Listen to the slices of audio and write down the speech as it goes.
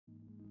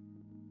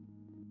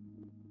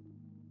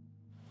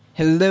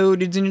Hello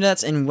dudes and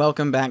dudettes, and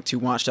welcome back to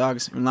Watch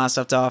Dogs. When last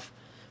left off,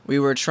 we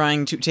were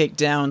trying to take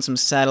down some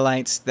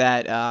satellites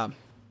that,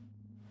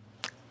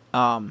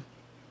 our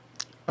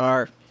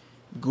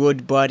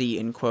good buddy,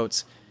 in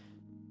quotes,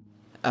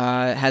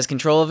 has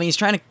control of, and he's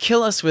trying to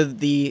kill us with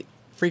the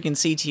freaking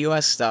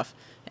CTOS stuff.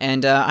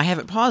 And, I have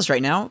it paused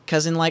right now,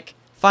 because in like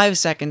 5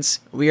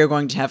 seconds, we are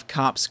going to have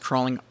cops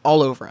crawling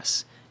all over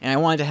us. And I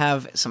wanted to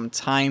have some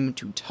time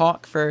to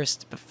talk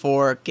first,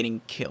 before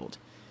getting killed.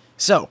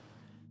 So,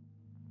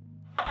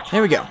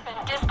 here we go.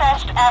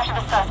 Dispatched after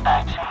the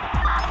suspect.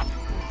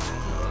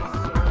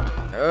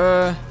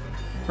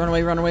 Run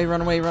away, run away,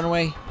 run away, run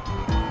away.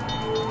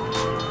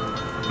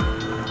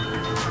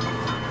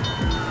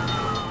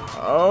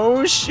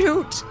 Oh,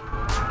 shoot!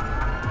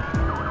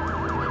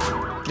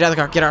 Get out of the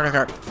car, get out of the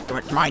car. Come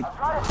on, come on.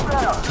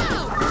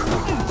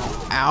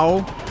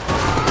 Ow.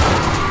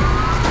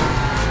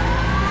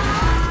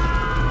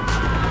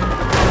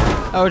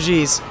 Oh,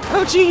 jeez.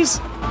 Oh, jeez.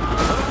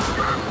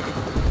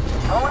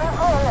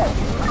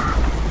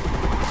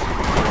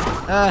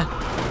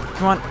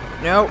 Come on.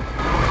 No.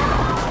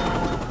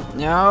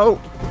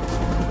 No.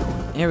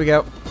 Here we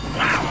go.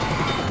 Wow.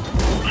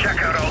 Check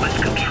out all this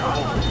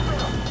control.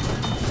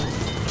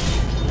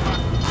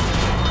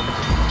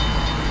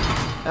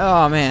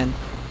 Oh, man.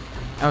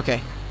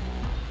 Okay.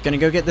 Gonna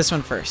go get this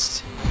one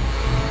first.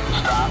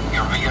 Stop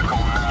your vehicle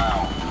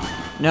now.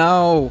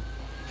 No.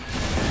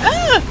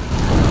 Ah!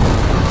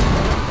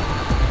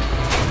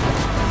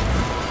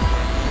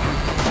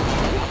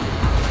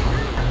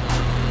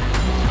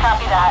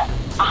 Copy that.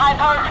 A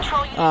high-powered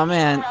patrol unit. Oh,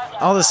 man.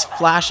 All this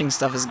flashing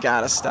stuff has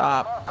gotta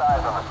stop.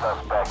 Eyes on the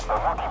suspect, so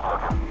we'll keep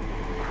looking.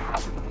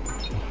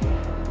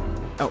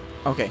 Oh,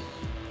 okay.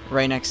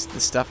 Right next to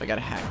the stuff I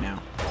gotta hack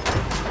now.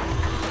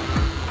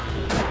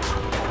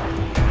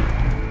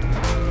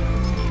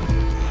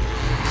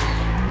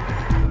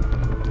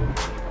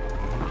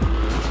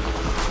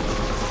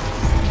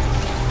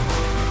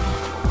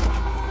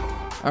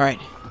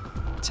 Alright.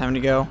 Time to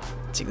go.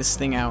 Take this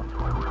thing out.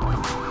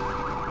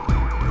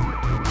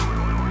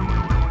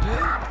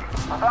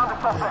 Found the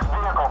suspect's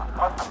vehicle.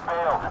 Must have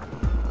failed.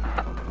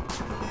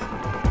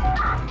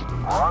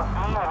 We're on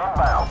scene and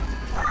inbound.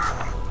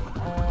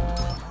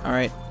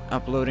 Alright.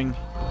 Uploading.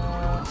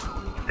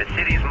 The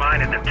city's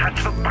mine at the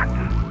touch of a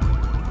button.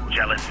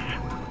 Jealous.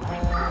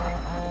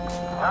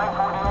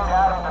 948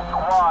 out of the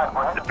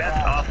squad. The best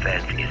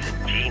offense is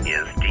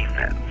ingenious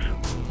defense.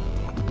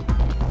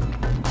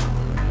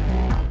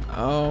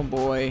 Oh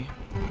boy.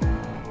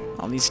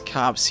 All these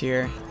cops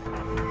here.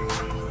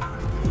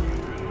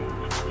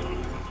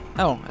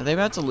 Oh, are they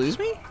about to lose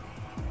me?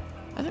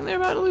 I think they're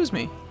about to lose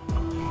me.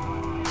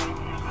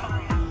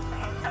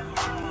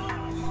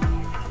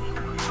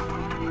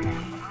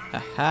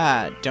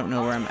 Aha, don't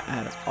know where I'm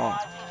at all.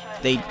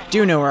 They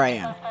do know where I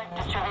am.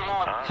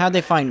 How'd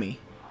they find me?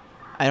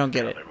 I don't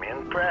get it. I'm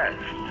impressed.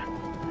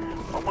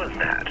 What was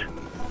that?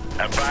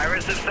 A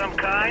virus of some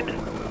kind?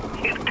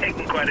 You've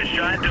taken quite a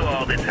shine to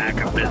all this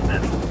hacker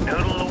business.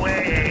 Noodle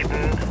away,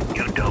 Aiden.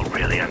 You don't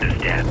really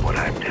understand what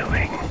I'm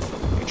doing.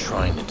 You're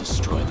trying to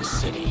destroy the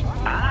city.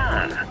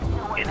 Ah,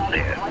 it's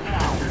this.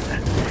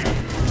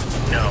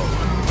 No,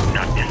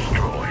 not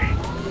destroy.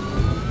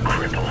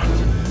 Cripple.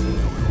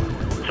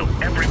 So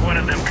every one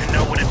of them can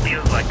know what it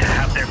feels like to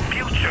have their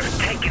future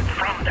taken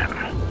from them.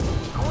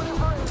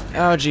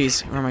 Oh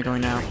jeez, where am I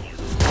going now?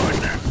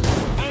 Partner.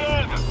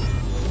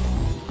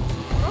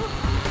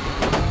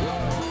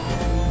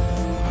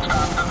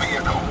 Stop the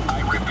vehicle.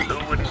 I repeat. Who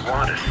wouldn't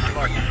want a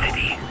smart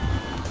city?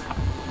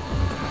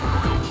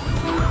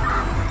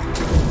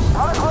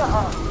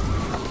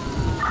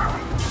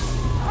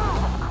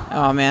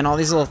 Oh man, all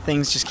these little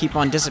things just keep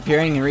on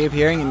disappearing and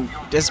reappearing and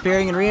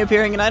disappearing and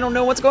reappearing, and I don't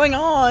know what's going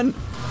on.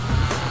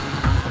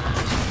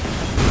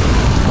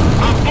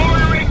 I'm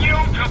ordering you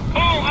to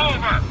pull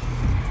over.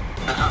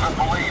 This is the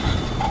police.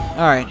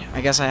 Alright,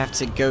 I guess I have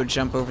to go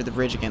jump over the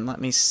bridge again.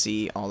 Let me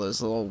see all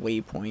those little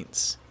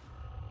waypoints.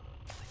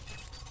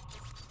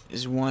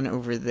 There's one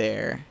over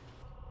there.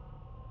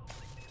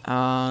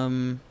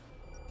 Alright,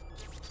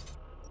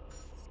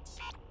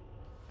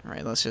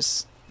 let's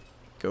just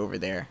go over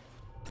there.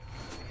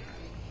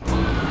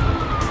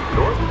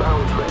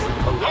 Northbound train.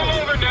 Pull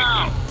over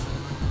now.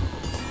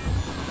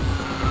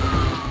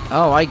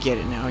 Oh, I get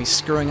it now. He's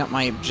screwing up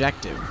my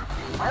objective.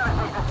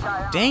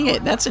 Dang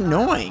it, that's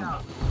annoying.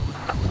 Pull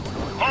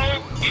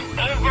it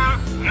over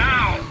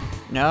now.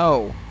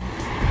 No.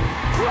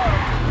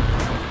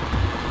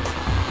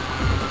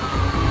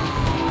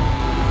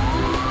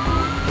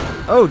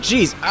 Oh,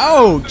 jeez.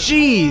 Oh,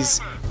 jeez.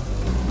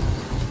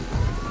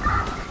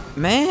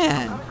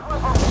 Man.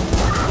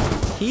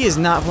 He is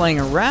not playing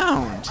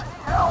around.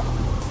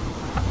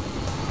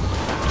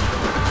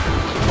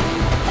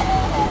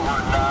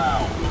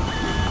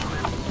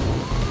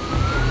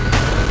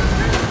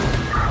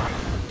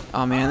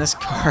 Oh man, this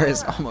car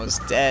is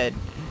almost dead.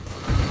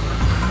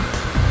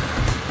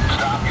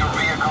 Stop your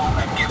vehicle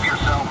and give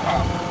yourself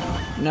up.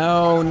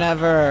 No,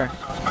 never.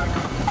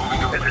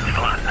 This is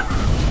fun.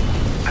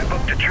 I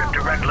booked booked a trip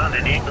direct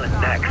London, England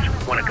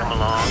next. Wanna come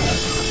along?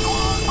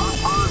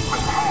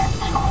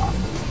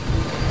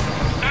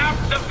 Stop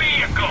the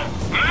vehicle!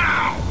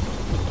 Now!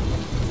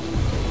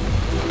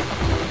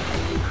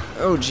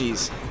 Oh,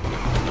 jeez.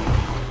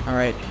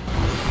 Alright.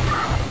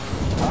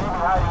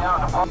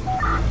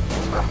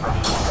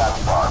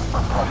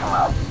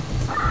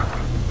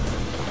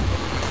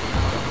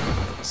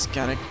 Just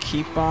gotta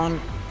keep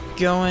on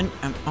going.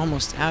 I'm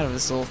almost out of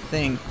this little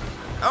thing.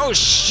 Oh,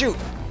 shoot!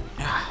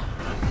 Ah.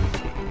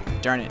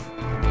 Darn it.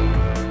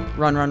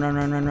 Run, run, run,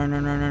 run, run, run,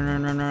 run, run, run,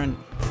 run, run, run.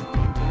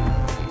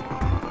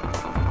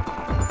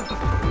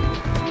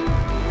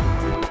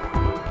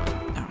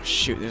 Oh,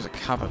 shoot, there's a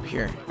cop up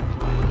here.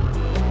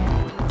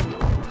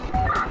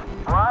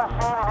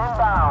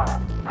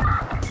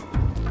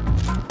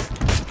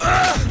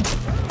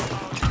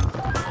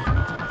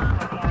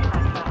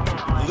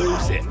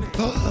 Lose it.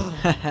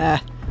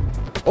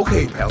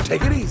 Okay, pal,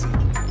 take it easy.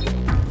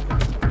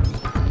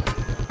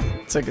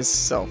 Took his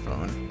cell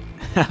phone.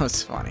 That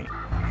was funny.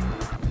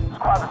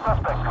 Squad, the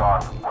suspect's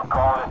gone. We're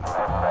calling it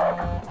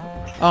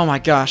MedVac. Oh my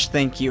gosh,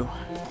 thank you.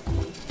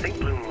 Think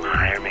Bloom will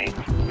hire me?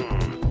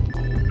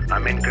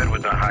 I'm in good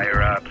with the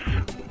higher-ups.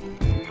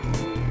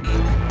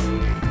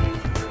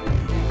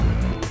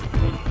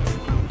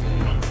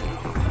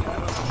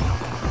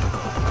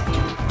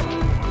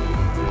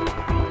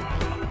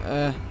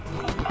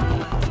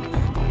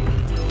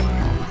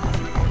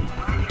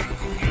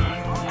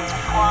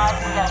 Squad,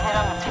 we got a hit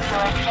on the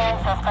CQA scan.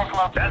 Suspect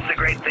located. That's the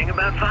great thing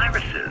about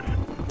viruses.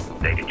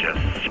 They can just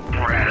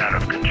spread out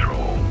of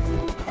control.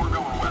 We're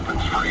going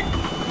weapons free.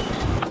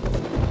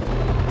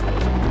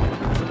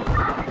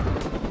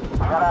 We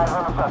got eyes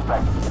on the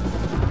suspect.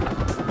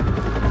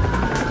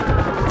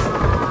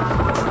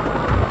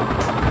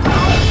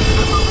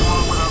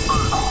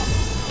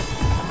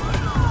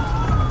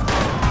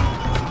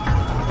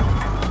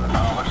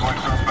 Looks like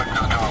suspect is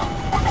gone.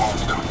 We've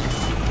lost him.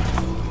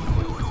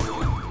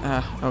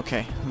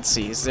 Okay, let's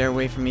see. Is there a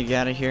way for me to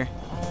get out of here?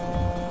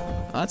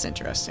 Oh, that's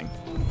interesting.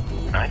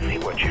 I see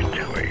what you're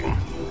doing.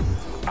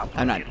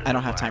 I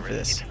don't have time for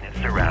this. He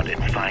sniffs around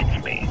and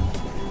finds me.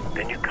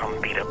 Then you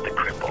come beat up the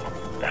cripple.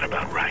 That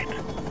about right?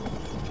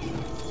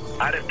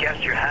 I'd have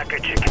guessed your hacker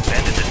chick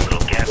invented this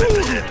little cabin,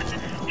 but then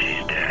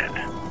she's dead.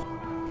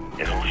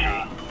 Isn't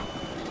she?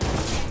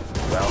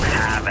 Well,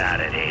 have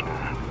at it,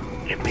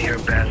 Aiden. Give me your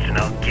best and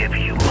I'll give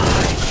you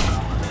mine.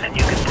 And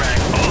you can brag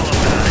all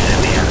about it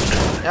in the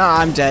afternoon. Oh,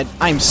 I'm dead.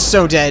 I'm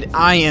so dead.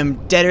 I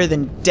am deader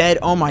than dead.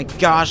 Oh my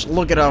gosh,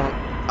 look at all.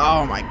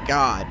 Oh my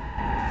god.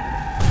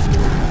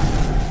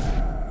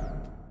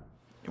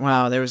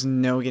 Wow, there was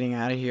no getting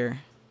out of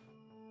here.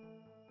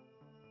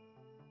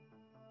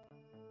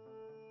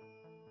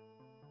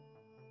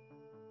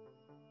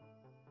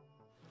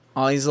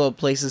 All these little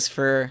places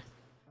for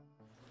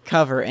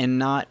cover and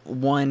not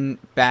one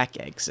back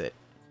exit.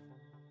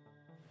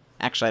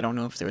 Actually, I don't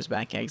know if there was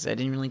back exit. I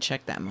didn't really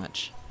check that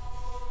much.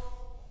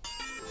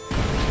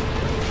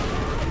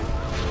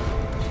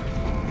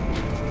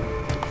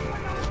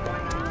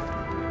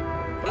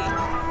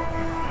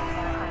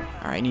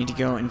 Alright, I need to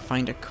go and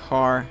find a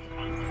car.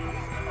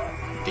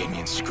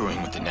 Damien's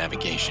screwing with the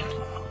navigation.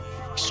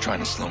 He's trying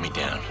to slow me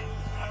down.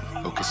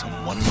 Focus on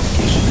one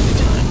location at a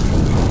time.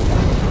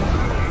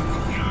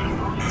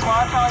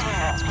 Squad to all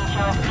units.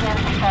 PQS scan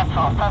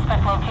successful.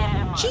 Suspect located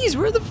in... Jeez,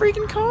 where are the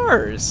freaking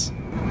cars?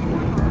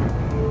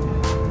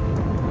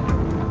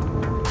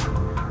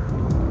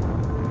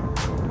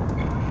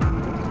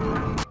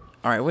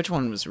 Alright, which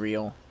one was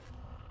real?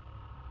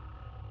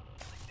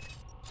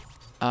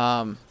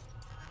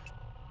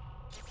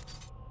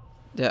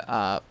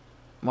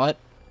 What?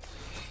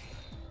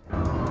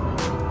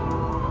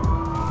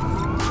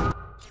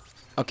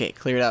 Okay,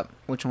 cleared up.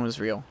 Which one was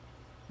real?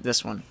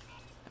 This one.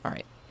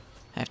 Alright.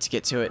 I have to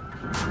get to it.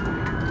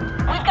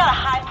 We've got a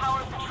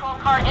high-powered patrol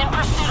car in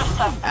pursuit of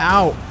suspect.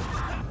 Ow!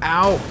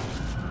 Ow!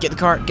 Get the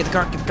car, get the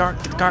car, get the car,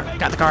 get the car,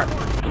 got the car.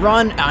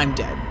 Run! I'm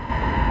dead.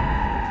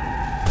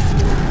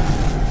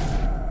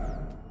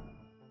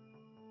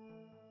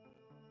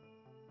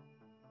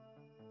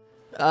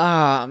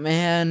 Ah,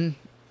 man.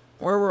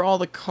 Where were all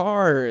the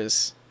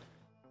cars?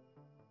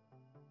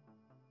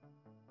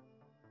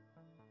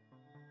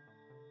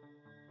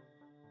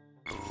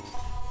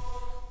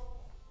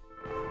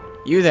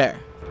 You there.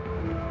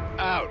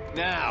 Out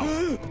now. I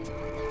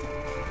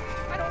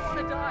don't want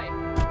to die.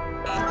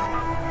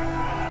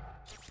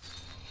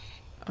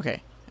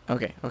 Okay,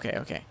 okay, okay,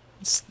 okay.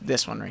 It's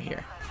this one right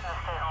here.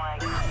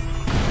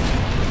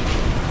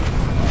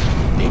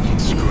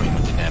 Damien's screwing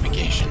with the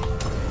navigation.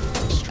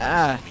 He's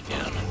Ah. trying to slow me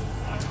down.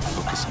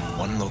 Focus on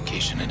one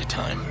location at a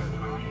time.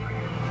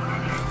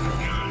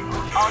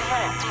 All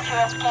units.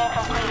 CQS scan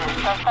completed.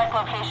 Suspect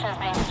location is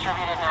being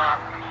distributed now.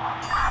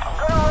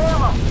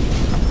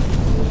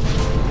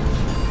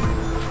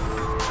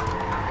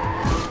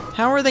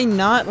 How are they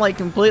not, like,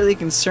 completely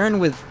concerned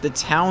with the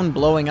town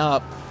blowing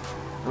up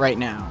right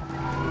now?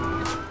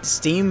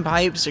 Steam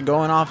pipes are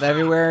going off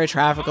everywhere,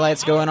 traffic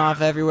lights going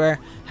off everywhere.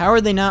 How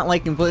are they not,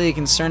 like, completely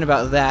concerned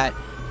about that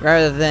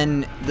rather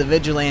than the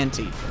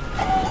vigilante?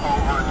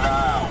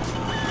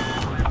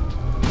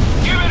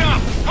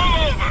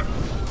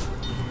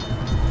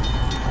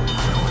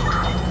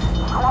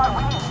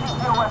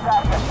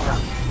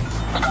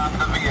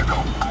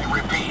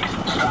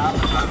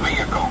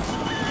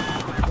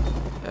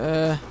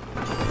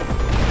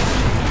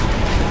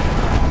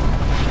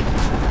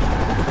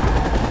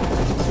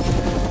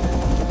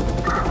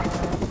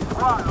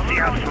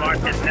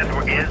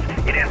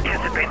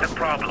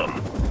 problem.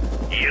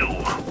 You.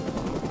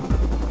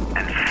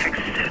 And fix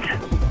it.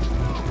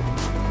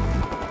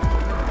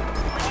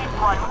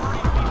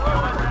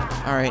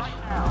 Alright.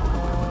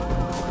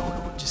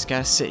 Just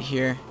gotta sit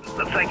here.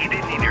 Looks like you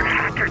didn't need your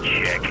hacker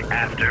chick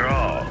after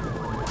all.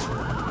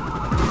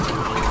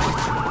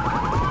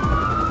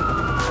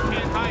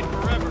 Can't hide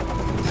forever.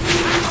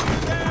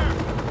 There!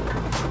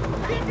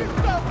 Keep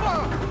yourself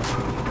up!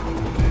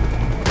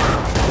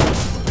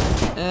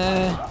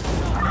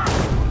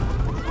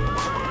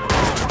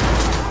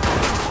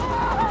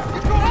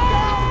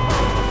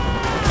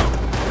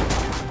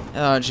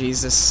 Oh,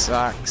 jeez, this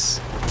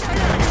sucks.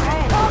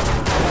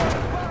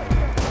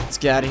 Let's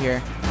get out of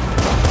here.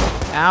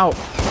 Ow!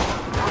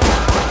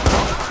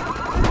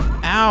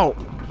 Ow!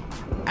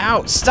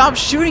 Ow! Stop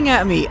shooting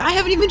at me! I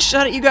haven't even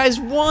shot at you guys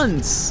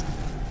once!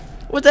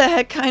 What the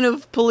heck kind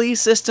of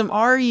police system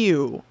are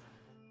you?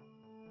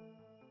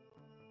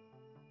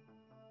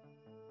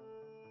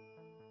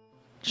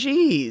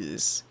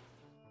 Jeez.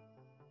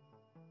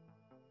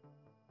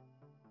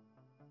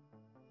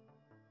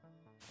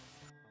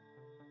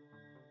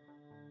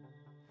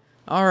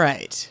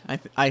 Alright.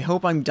 I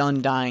hope I'm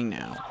done dying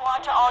now.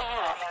 Squad to all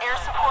units. Air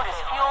support is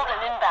fueled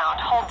and inbound.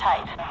 Hold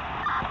tight.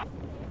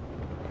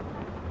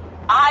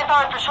 A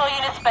high-powered patrol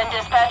unit's been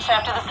dispatched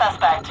after the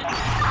suspect.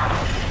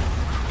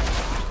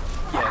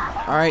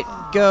 Alright,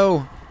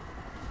 go.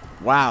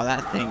 Wow,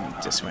 that thing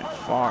just went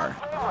far.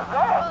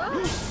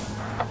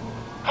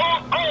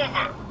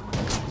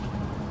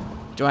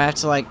 Do I have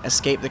to, like,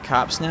 escape the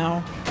cops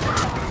now?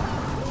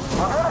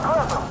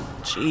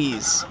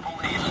 Jeez.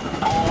 Police,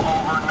 pull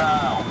over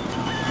now.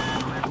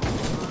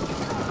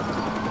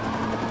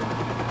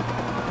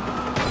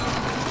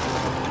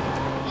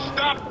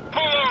 Stop!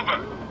 Pull over!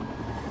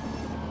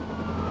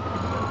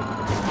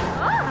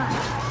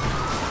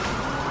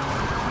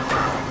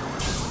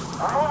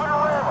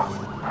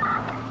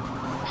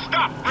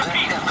 Stop!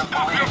 Repeat!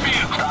 Stop your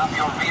vehicle! Stop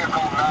your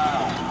vehicle now.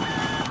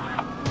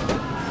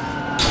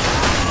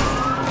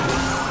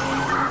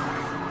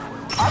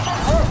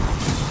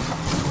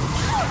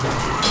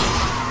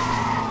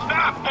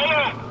 Stop! Pull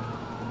over!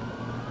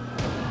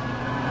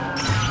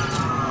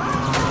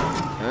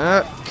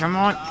 Come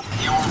on.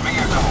 Your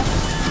vehicle.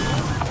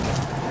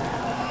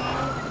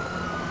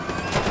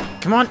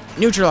 Come on,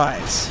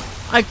 neutralize.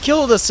 I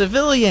killed a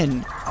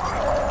civilian. Give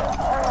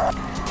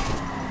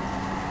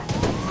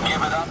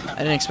it up. I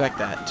didn't expect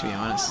that, to be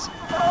honest.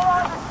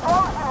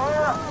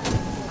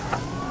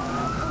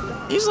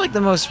 These are like the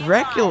most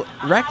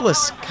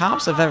reckless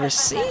cops I've ever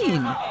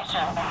seen.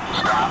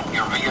 Stop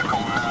your vehicle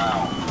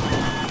now.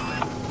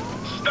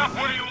 Stop!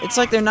 What do you It's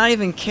like they're not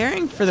even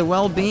caring for the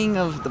well-being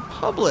of the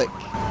public.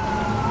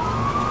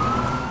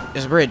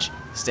 There's a bridge.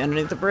 Stay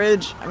underneath the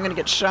bridge. I'm gonna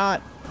get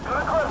shot.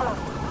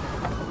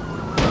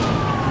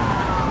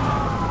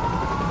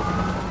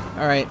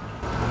 Alright.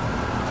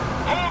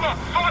 Pull the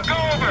fuck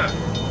over!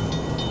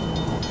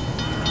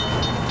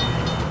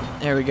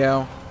 There we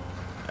go.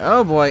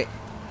 Oh boy.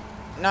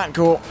 Not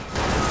cool.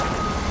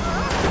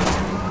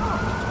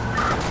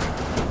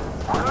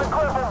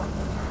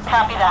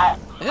 Copy that.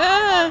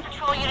 Ah,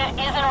 Patrol unit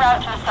is en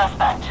route to the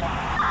suspect.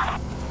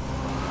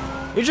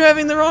 you're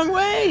driving the wrong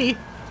way.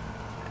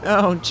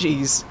 Oh,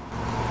 jeez.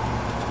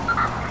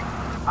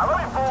 Let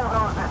me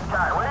bulldoze this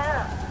guy, will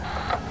you?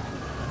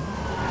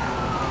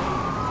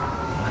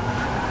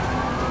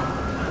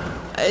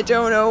 I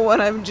don't know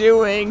what I'm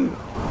doing.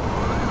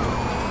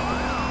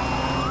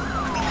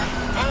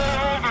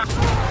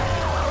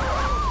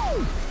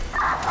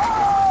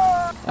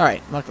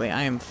 Alright, luckily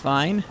I am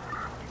fine.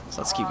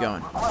 So let's keep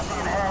going. Let's see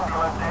an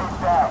ambulance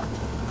ASAP.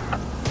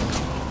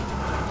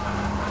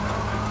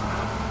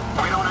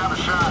 We don't have a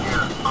shot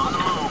here. On the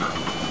move.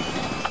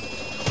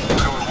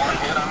 Doing one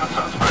hit on the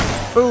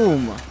suspect.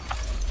 Boom!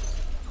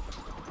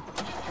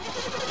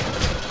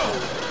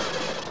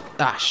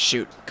 Ah,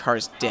 shoot.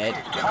 Car's dead.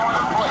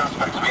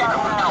 Suspect's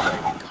vehicle is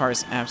disabled.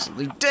 Car's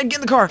absolutely dead. Get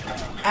in the car!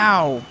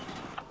 Ow!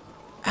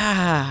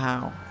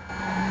 Ow.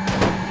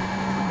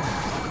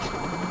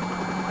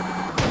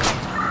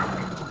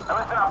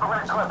 Listen up, we're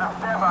gonna clip him.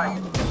 Stand by.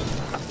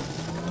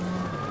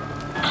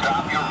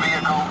 Stop your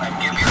vehicle and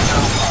give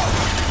yourself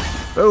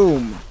up.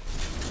 Boom!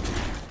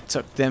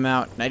 Took them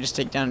out. Did I just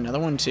take down another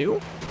one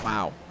too?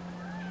 Wow.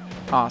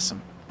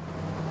 Awesome.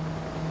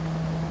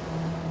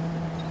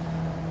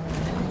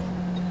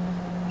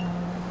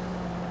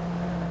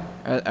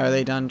 Are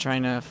they done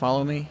trying to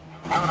follow me?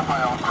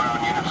 Notify all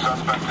ground units.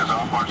 Suspect is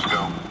off our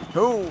scope.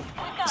 Oh!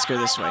 Let's go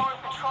this way.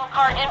 Patrol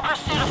car in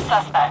pursuit of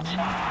suspect.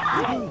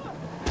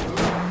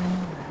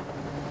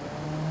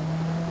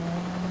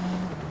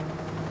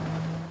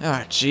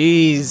 Ah,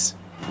 jeez.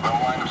 No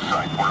line of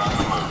sight. We're on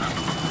the move.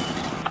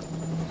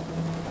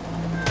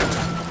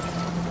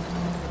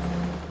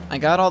 I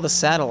got all the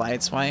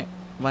satellites. Why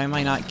am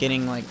I not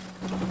getting, like,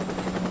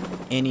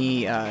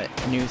 any,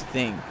 new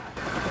thing?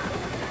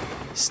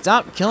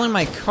 Stop killing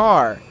my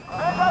car!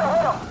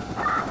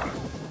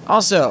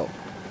 Also,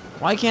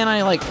 why can't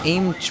I, like,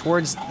 aim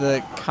towards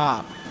the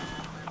cop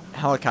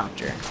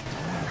helicopter?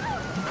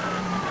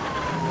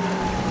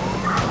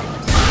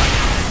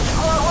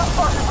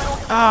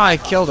 Ah, I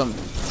killed him.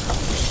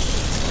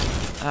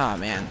 Ah,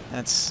 man,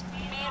 that's Be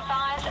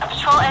advised, a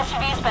patrol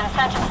SUV has been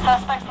sent to the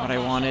suspect's what I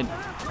location. wanted.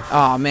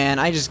 Oh man,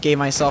 I just gave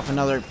myself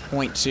another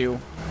 .2.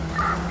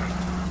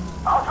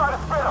 I'll try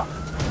to split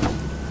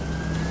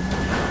him.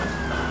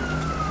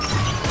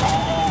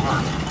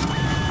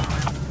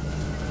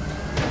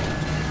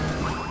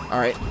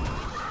 Alright.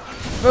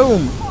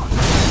 Boom!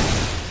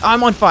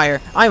 I'm on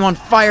fire! I'm on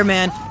fire,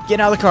 man! Get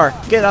out of the car!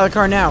 Get out of the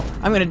car now!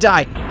 I'm gonna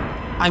die!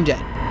 I'm dead.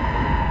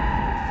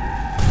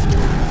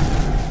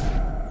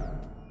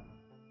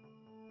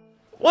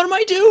 What am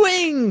I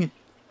doing?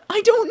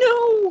 I don't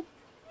know!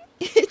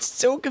 It's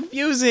so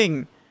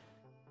confusing!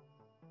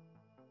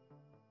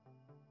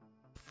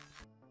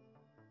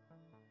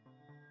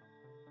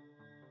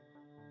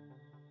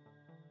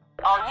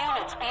 All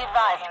units, be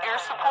advised, air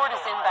support is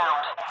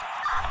inbound.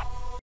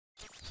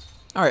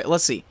 Alright,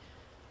 let's see.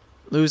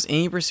 Lose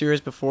any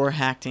pursuers before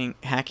hacking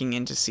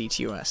into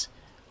CTOS.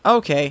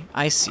 Okay,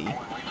 I see.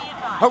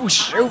 Oh,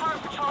 shoot!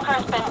 Patrol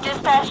car's been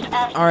dispatched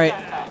after Alright,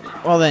 the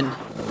suspect. well then.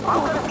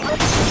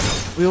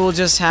 We will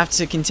just have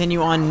to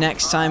continue on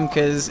next time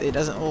because it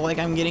doesn't look like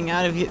I'm getting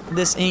out of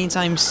this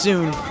anytime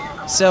soon.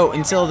 So,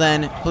 until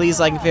then, please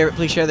like and favorite,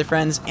 please share with your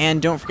friends,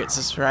 and don't forget to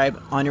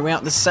subscribe on your way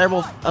out. This is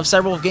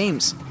several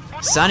games.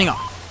 Signing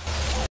off.